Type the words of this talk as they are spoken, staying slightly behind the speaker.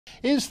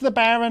Is the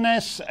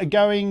Baroness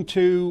going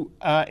to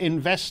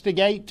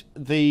investigate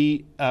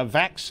the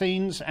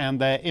vaccines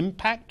and their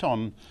impact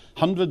on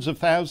hundreds of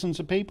thousands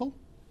of people?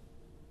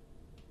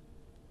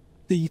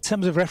 The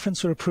terms of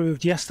reference were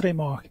approved yesterday,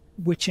 Mark,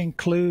 which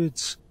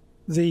includes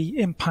the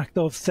impact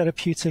of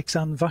therapeutics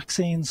and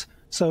vaccines.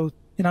 So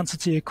in answer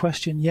to your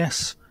question,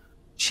 yes,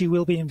 she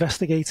will be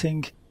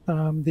investigating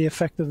the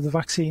effect of the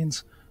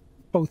vaccines,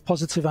 both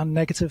positive and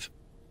negative.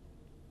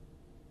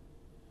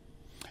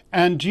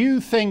 And do you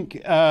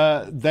think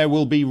there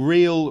will be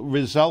real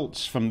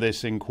results from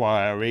this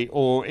inquiry,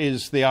 or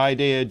is the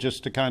idea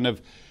just to kind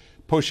of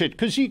push it?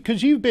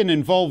 Because you've been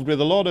involved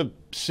with a lot of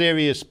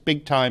serious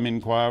big-time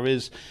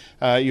inquiries.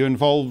 You're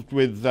involved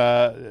with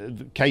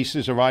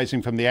cases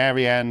arising from the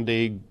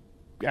Ariana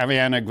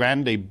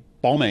Grande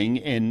bombing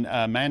in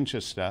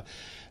Manchester.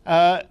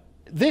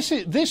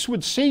 This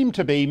would seem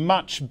to be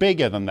much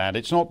bigger than that.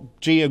 It's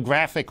not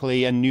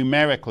geographically and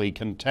numerically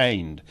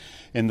contained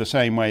in the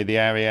same way the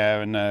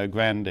Ariana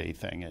Grande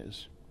thing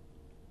is.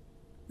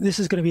 This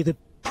is going to be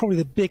probably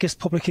the biggest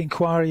public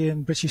inquiry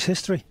in British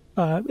history.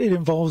 It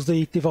involves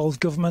the devolved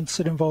government,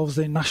 it involves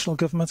the national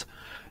government,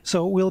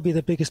 so it will be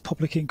the biggest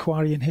public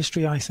inquiry in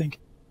history, I think.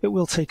 It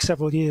will take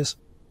several years.